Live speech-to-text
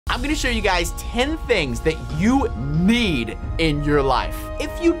I'm gonna show you guys 10 things that you need in your life. If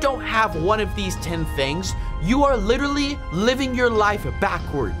you don't have one of these 10 things, you are literally living your life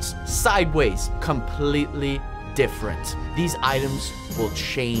backwards, sideways, completely different. These items will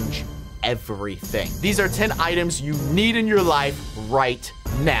change everything. These are 10 items you need in your life right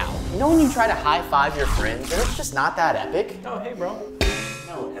now. You know when you try to high five your friends and it's just not that epic? Oh, hey, bro.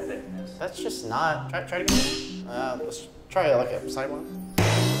 No epicness. That's just not. Try to get it. Let's try like a side one.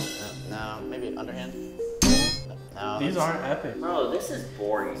 No, maybe underhand. No. These aren't epic. Bro, this is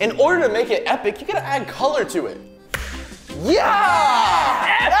boring. In order to make it epic, you gotta add color to it.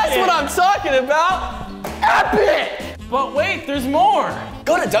 Yeah! Epic. That's what I'm talking about! Epic! But wait, there's more.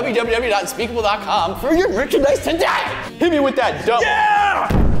 Go to www.unspeakable.com for your merchandise today! Hit me with that dope. Yeah!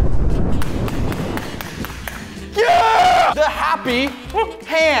 Yeah! The happy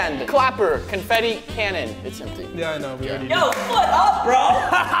hand clapper confetti cannon. It's empty. Yeah, I know. We already Yo, foot up, bro!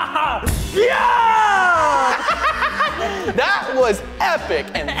 Yeah! That was epic,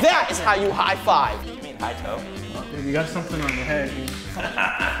 and that is how you high five. You mean high toe? did. You got something on your head, dude.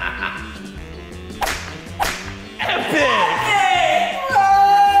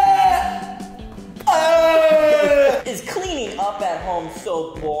 Is cleaning up at home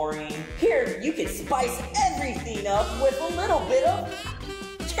so boring? Here, you can spice everything up with a little bit of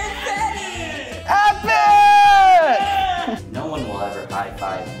confetti! Epic! No one will ever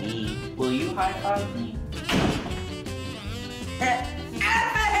high-five me. Will you high-five me?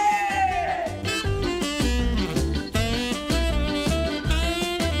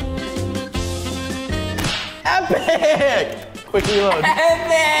 Epic! Quick reload.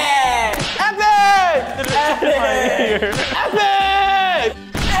 Epic! Epic! Epic! Epic!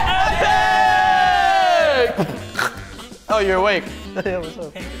 Epic! Oh, you're awake. Yeah, what's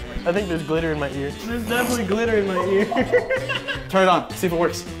up? I think there's glitter in my ear. There's definitely glitter in my ear. Turn it on, see if it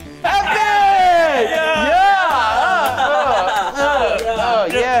works. Epic!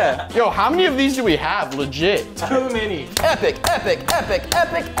 Yeah! Yo, how many of these do we have, legit? Too many. Epic, epic, epic,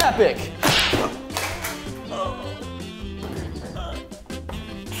 epic, epic.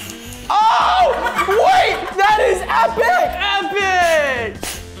 Oh! Wait! That is epic!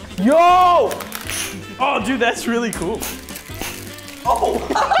 Epic! Yo! Oh, dude, that's really cool. Oh!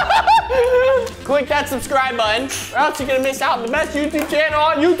 Click that subscribe button, or else you're gonna miss out on the best YouTube channel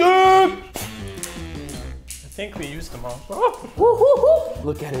on YouTube! I think we used them all.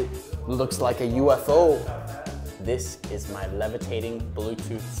 Look at it. Looks like a UFO. This is my levitating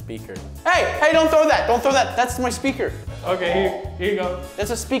Bluetooth speaker. Hey, don't throw that. Don't throw that. That's my speaker. Okay, here you go.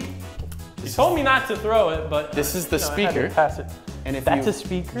 That's a speaker. You told me not to throw it, but This is the I had to speaker. pass it. And if That's you a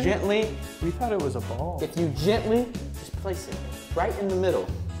speaker? gently, We thought it was a ball. if you gently just place it right in the middle,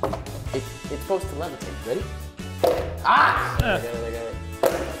 it's supposed to levitate. Ready? Ah! I got it.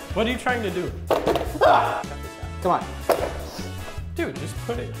 What are you trying to do? Ah! Come on. Dude, just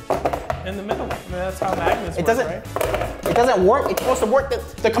put it in the middle. I mean, that's how magnets It work, doesn't. right? It doesn't work. It's supposed to work.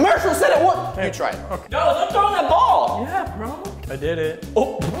 The commercial said it worked. You try it. Okay. No, don't throw that ball! Yeah, bro. I did it.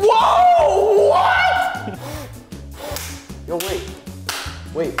 Oh! Whoa! What? Yo,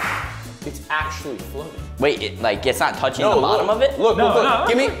 wait. It's actually floating. Wait, it's not touching the bottom of it? Look. No.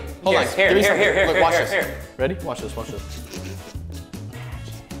 Give me. Hold on. Here, Give me here, something. here, Look, here, watch here, this. here. Ready? Watch this.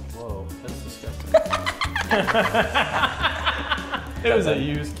 Whoa, that's disgusting. It was a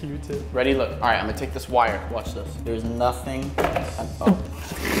used Q-tip. Ready? Look. All right, I'm gonna take this wire. Watch this. There's nothing. Oh.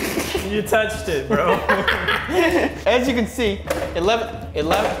 You touched it, bro. As you can see, it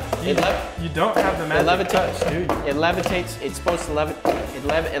You don't have the magic touch, do you? It levitates. It's supposed to levitate.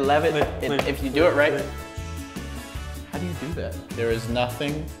 If you do it right. How do you do that? There is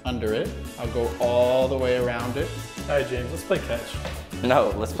nothing under it. I'll go all the way around it. All right, James, let's play catch.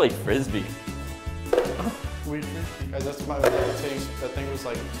 No, let's play frisbee. Weird frisbee. Guys, that's my levitating. That thing was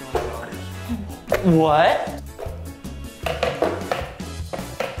like $200. What?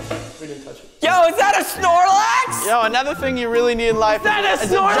 We didn't touch it. Yo, is that a Snorlax? Yo, another thing you really need in life is that a a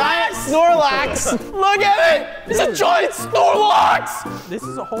giant Snorlax. Look at it! It's a giant Snorlax! This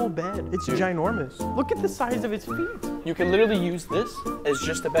is a whole bed. It's ginormous. Look at the size of its feet. You can literally use this as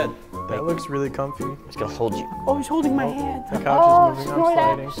just a bed. That looks really comfy. It's gonna hold you. Oh, he's holding my hand. The couch is moving.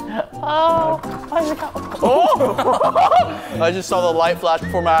 I'm sliding. Oh! I just saw the light flash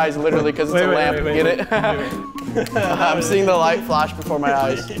before my eyes, literally, because it's a lamp. Wait, Get it? wait. I'm seeing the light flash before my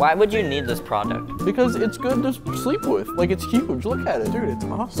eyes. Why would you need this product? Because it's good to sleep with. Like, it's huge. Look at it. Dude, it's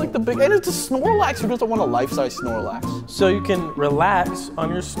awesome. It's like the big, and it's a Snorlax. Who doesn't want a life-size Snorlax? So you can relax on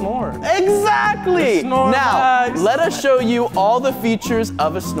your snore. Exactly! Snorlax. Now, let us show you all the features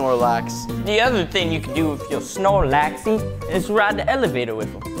of a Snorlax. The other thing you can do with your Snorlaxy is ride the elevator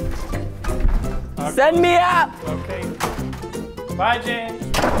with them. Okay. Send me up! Okay. Bye, James.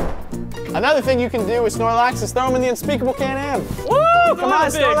 Another thing you can do with Snorlax is throw them in the Unspeakable Can-Am. Woo! Come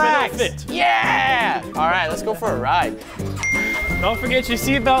on, big, but Snorlax! it'll fit. Yeah! All right, let's go for a ride. Don't forget your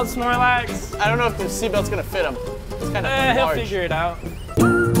seatbelt, Snorlax. I don't know if the seatbelt's gonna fit him. It's kind of He'll large. figure it out.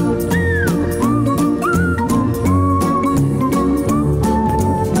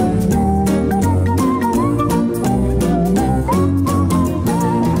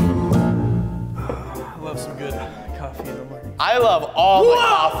 I love all the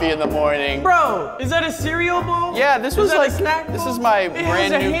coffee in the morning. Bro, is that a cereal bowl? Yeah, this was like, a snack bowl? this is my It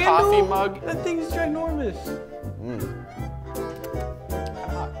brand has a new handle? coffee mug. That thing's ginormous.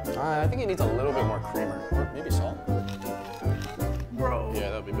 I think it needs a little bit more creamer, or maybe salt. Bro. Yeah,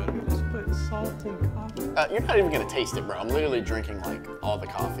 that'd be better. Just put salt in coffee. You're not even gonna taste it, bro. I'm literally drinking like all the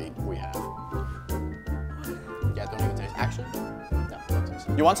coffee we have. Yeah, don't even taste. Actually, no, don't taste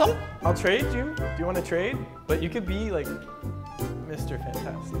it. You want some? I'll trade you. Do you want to trade? But you could be like Mr.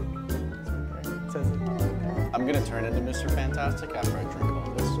 Fantastic. It says it. I'm gonna turn into Mr. Fantastic after I drink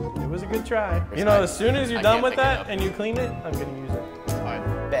all this. It was a good try. You know, as soon as you're I done can't with pick it that up. and you clean it, I'm gonna use it. All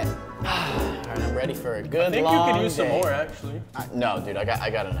right, bet. All right, I'm ready for a good I think long you could use some day. more, actually. No, dude, I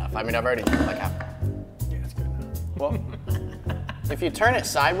got enough. I mean, I've already drank like half. Yeah, it's good. Well, if you turn it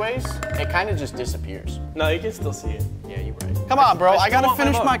sideways, it kind of just disappears. No, you can still see it. Yeah, you're right. Come on, bro. I gotta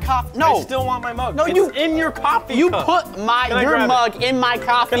finish my coffee. No, I still want my mug. No, it's you- in your coffee you cup. put Can I your grab mug it? in my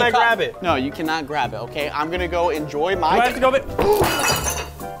coffee Can I cup. grab it? No, you cannot grab it. Okay, I'm gonna go enjoy my. Do I have to go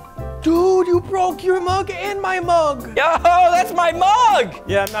Dude, you broke your mug and my mug. Yo, that's my mug!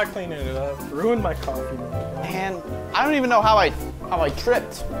 Yeah, I'm not cleaning it up. Ruined my coffee mug. Man, I don't even know how I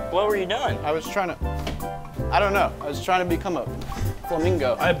tripped. What were you doing? I was trying to. I don't know. I was trying to become a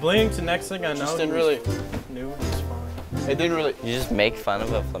flamingo. I blinked, and next thing I know, Just didn't really. knew it was fine. It didn't really. You just make fun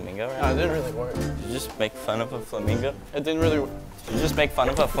of a flamingo, No, right? it didn't really work. You just make fun of a flamingo? It didn't really. You just make fun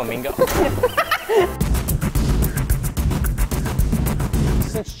of a flamingo?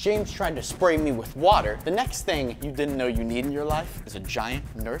 Since James tried to spray me with water, the next thing you didn't know you need in your life is a giant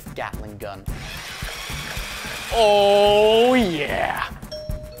Nerf Gatling gun. Oh yeah!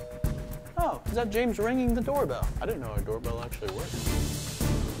 Oh, is that James ringing the doorbell? I didn't know our doorbell actually worked.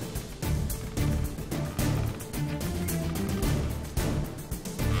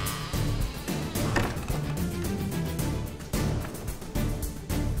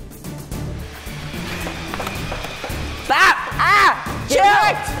 Stop! Ah! Get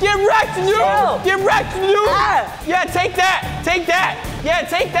wrecked! Get wrecked, noob! Chill. Get wrecked, noob! Ah. Yeah, take that! Take that! Yeah,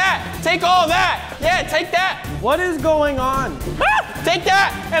 take that! Take all that! Yeah, take that! What is going on? Ah, take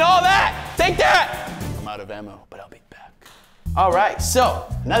that! And all that! Take that! I'm out of ammo, but I'll be back. All right, so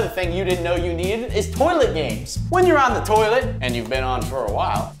another thing you didn't know you needed is toilet games. When you're on the toilet, and you've been on for a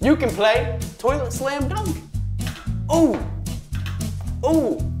while, you can play Toilet Slam Dunk. Ooh.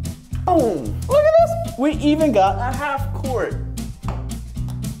 Ooh. Boom. Look at this. We even got a half court.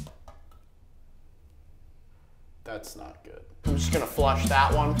 That's not good. I'm just gonna flush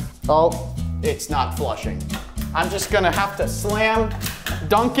that one. Oh, it's not flushing. I'm just gonna have to slam,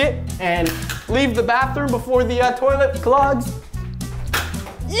 dunk it, and leave the bathroom before the toilet clogs.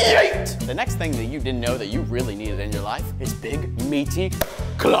 Yeet! The next thing that you didn't know that you really needed in your life is big, meaty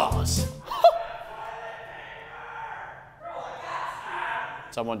claws.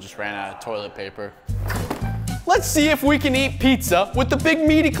 Someone just ran out of toilet paper. Let's see if we can eat pizza with the big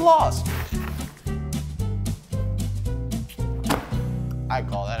meaty claws. I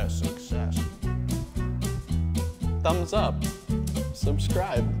call that a success. Thumbs up,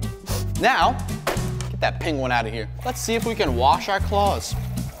 subscribe. Now, get that penguin out of here. Let's see if we can wash our claws.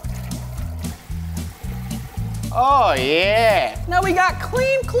 Oh yeah, now we got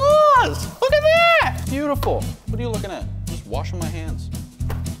clean claws. Look at that, beautiful. What are you looking at? Just washing my hands.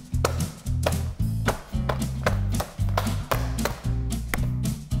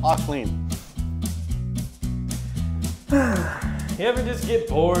 All clean. You ever just get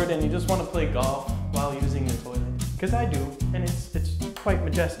bored and you just want to play golf while using the toilet? Because I do, and it's quite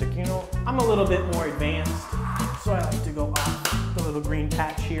majestic. You know, I'm a little bit more advanced, so I like to go off the little green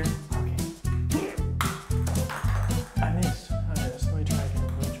patch here. Okay. I missed. Let me try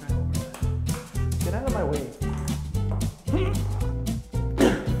again. Let me try one more time. Get out of my way.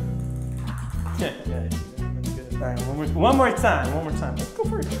 Yeah, that's good. One more time, one more time. Let's go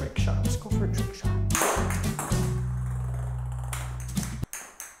for a trick shot. Let's go for a trick shot.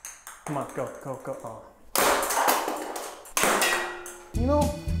 Come on, go, go, go. Oh. You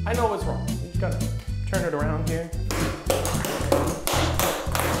know, I know what's wrong. You just gotta turn it around here.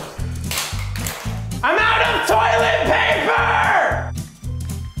 I'm out of toilet paper!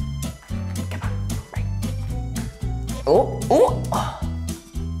 Oh, oh.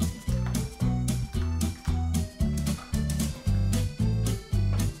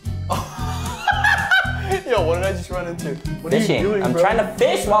 Yo, what did I just run into? What Fishing. are you doing, I'm bro? trying to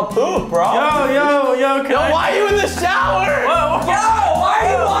fish while poop, bro. Yo, can I? Why are you in the shower? Whoa, Yo, why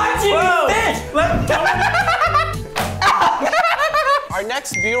are you watching me fish? Our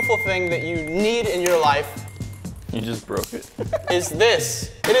next beautiful thing that you need in your life You just broke it. is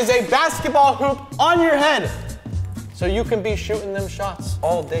this. It is a basketball hoop on your head. So you can be shooting them shots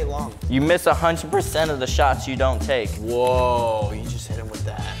all day long. You miss 100% of the shots you don't take. Whoa, you just hit him with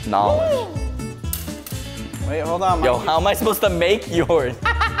that. Knowledge. Wait, hold on. Yo, how am I supposed to make yours?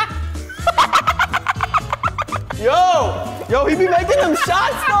 Yo, he be making them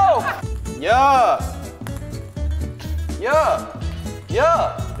shots though. Yeah. Yo,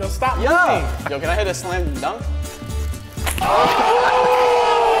 stop moving. Yo, can I hit a slam dunk?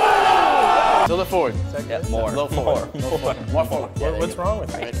 Still the forward. Yeah, more. Low forward. More forward. Yeah, What's wrong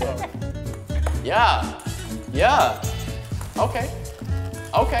with right that? there. Yeah.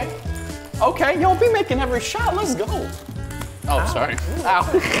 Okay, yo, be making every shot. Let's go. Oh, sorry. Ow.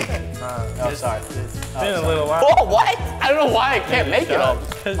 Oh, sorry. It's been a little while. Oh, what? I don't know why I can't make it all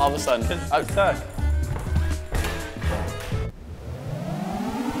of a sudden. It's stuck.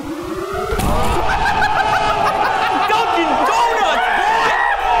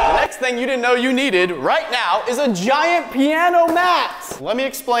 The next thing you didn't know you needed right now is a giant piano mat. Let me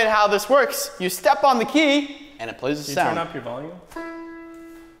explain how this works. You step on the key and it plays a You sound. turn up your volume?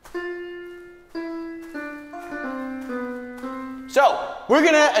 So, we're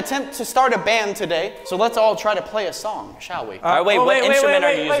gonna attempt to start a band today. So let's all try to play a song, shall we? All right, wait, oh, what wait, instrument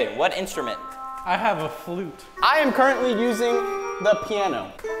wait, are you wait, using? What instrument? I have a flute. I am currently using the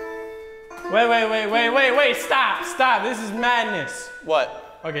piano. Wait, stop. This is madness.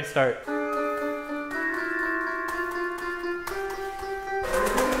 What? Okay, start.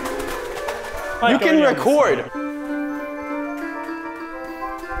 You can record.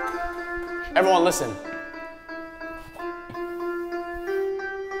 Everyone listen.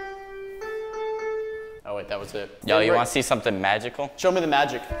 Oh wait, that was it. Yo, you want to see something magical? Show me the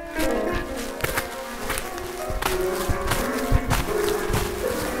magic.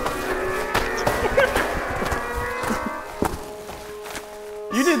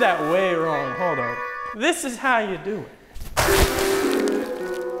 You did that way wrong. Hold on. This is how you do it.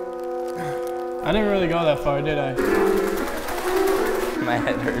 I didn't really go that far, did I? My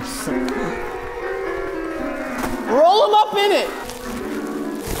head hurts. Roll them up in it.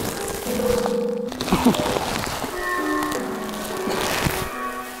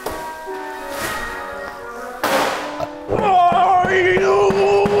 Are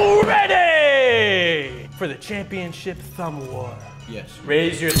you ready for the championship thumb war? Yes.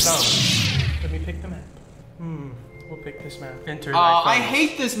 Raise your thumb. Let me pick the map. We'll pick this map. Enter. Oh, I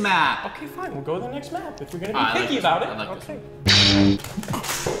hate this map. Okay, fine. We'll go to the next map if we're gonna be I like picky this about one. it. I like this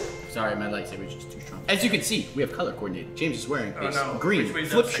Okay. Sorry, my lightsaber is just too strong. As you can see, we have color coordinated. James is wearing his no. green Which way is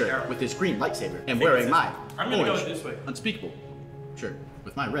flip upside shirt down? with his green lightsaber, and think wearing it's my this way. I'm gonna go orange, this way. Unspeakable shirt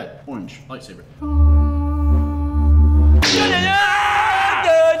with my red, orange lightsaber.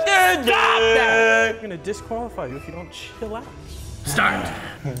 Stop that! I'm gonna disqualify you if you don't chill out. Start!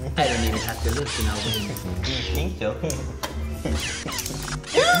 I don't even have to listen, I'll win. Think so.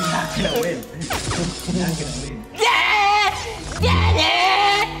 You're not gonna win. You're not gonna win.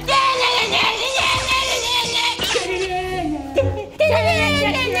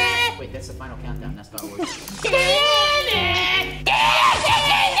 Wait, that's the final countdown, that's Star Wars.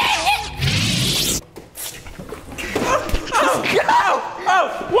 Oh,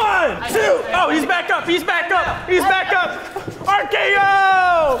 1, 2. Oh, he's back up. He's back up. He's back up.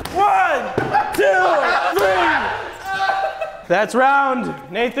 RKO. 1, 2, 3. That's round.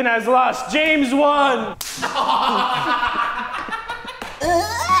 Nathan has lost. James won.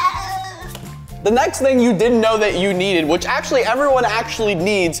 The next thing you didn't know that you needed, which actually everyone actually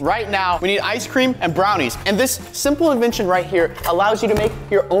needs right now, we need ice cream and brownies. And this simple invention right here allows you to make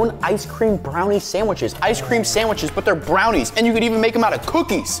your own ice cream brownie sandwiches. Ice cream sandwiches, but they're brownies. And you could even make them out of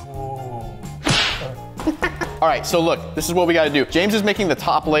cookies. All right, so look, this is what we gotta do. James is making the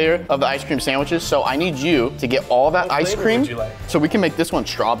top layer of the ice cream sandwiches, so I need you to get all that What ice flavor cream. would you like? So we can make this one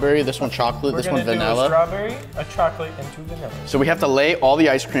strawberry, this one chocolate, this one We're gonna do a vanilla. strawberry, a chocolate, and 2 vanillas. So we have to lay all the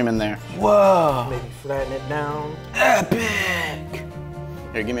ice cream in there. Whoa. Maybe flatten it down. Epic.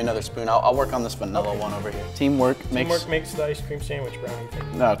 Here, give me another spoon. I'll work on this vanilla one over here. Teamwork Teamwork makes the ice cream sandwich, brownie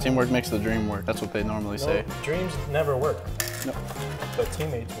thing. No, teamwork makes the dream work. That's what they normally say. No, dreams never work, No. but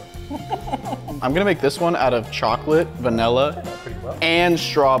teammates work. I'm gonna make this one out of chocolate, vanilla, Pretty well. and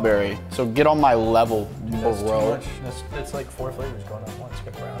strawberry. So get on my level, That's too bro. much. That's like 4 flavors going on at once.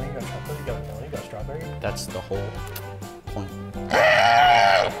 You got brownie, you got chocolate, you got vanilla, you got strawberry. That's the whole point.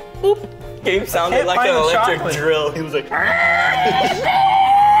 Gabe sounded can't like find an the electric chocolate. drill. He was like,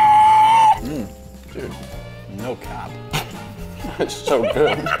 Dude, no cap. It's so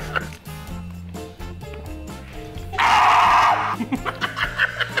good.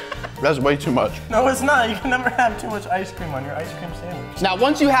 That's way too much. No, it's not. You can never have too much ice cream on your ice cream sandwich. Now,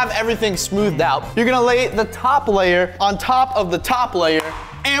 once you have everything smoothed out, you're gonna lay the top layer on top of the top layer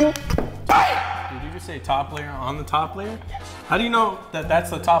and bam! Did you just say top layer on the top layer? Yes. How do you know that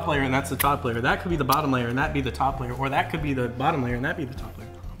that's the top layer and that's the top layer? That could be the bottom layer and that be the top layer, or that could be the bottom layer and that be the top layer.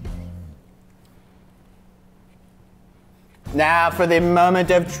 Now for the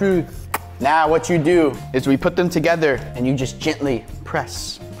moment of truth. Now what you do is we put them together and you just gently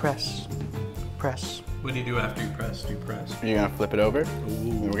press, press, press. What do you do after you press? Do you press? You're gonna flip it over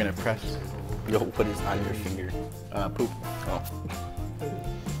and we're gonna press. Yo, what is on your finger? Poop. Oh.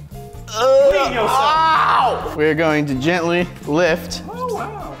 Clean yourself. Ow! We're going to gently lift Oh,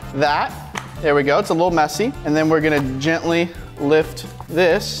 wow. that. There we go, it's a little messy. And then we're gonna gently lift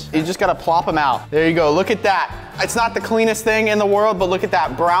this. You just gotta plop them out. There you go, look at that. It's not the cleanest thing in the world, but look at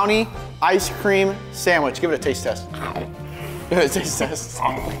that brownie ice cream sandwich. Give it a taste test. Give it a taste test.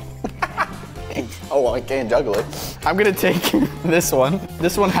 Oh, well, I can't juggle it. I'm gonna take this one.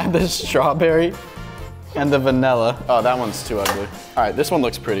 This one had the strawberry and the vanilla. Oh, that one's too ugly. All right, this one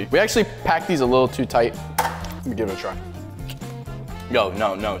looks pretty. We actually packed these a little too tight. Let me give it a try. yo,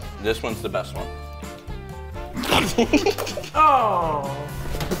 no. This one's the best one. Oh.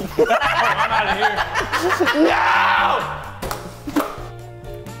 I'm out of here. No!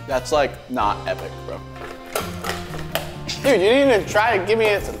 That's like not epic, bro. Dude, you didn't even try to give me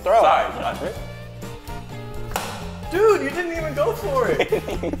it to throw. Sorry, Josh. Dude, you didn't even go for it.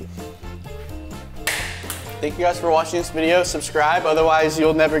 Thank you guys for watching this video. Subscribe, otherwise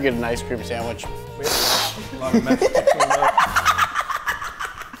you'll never get an ice cream sandwich. A lot of mess between us.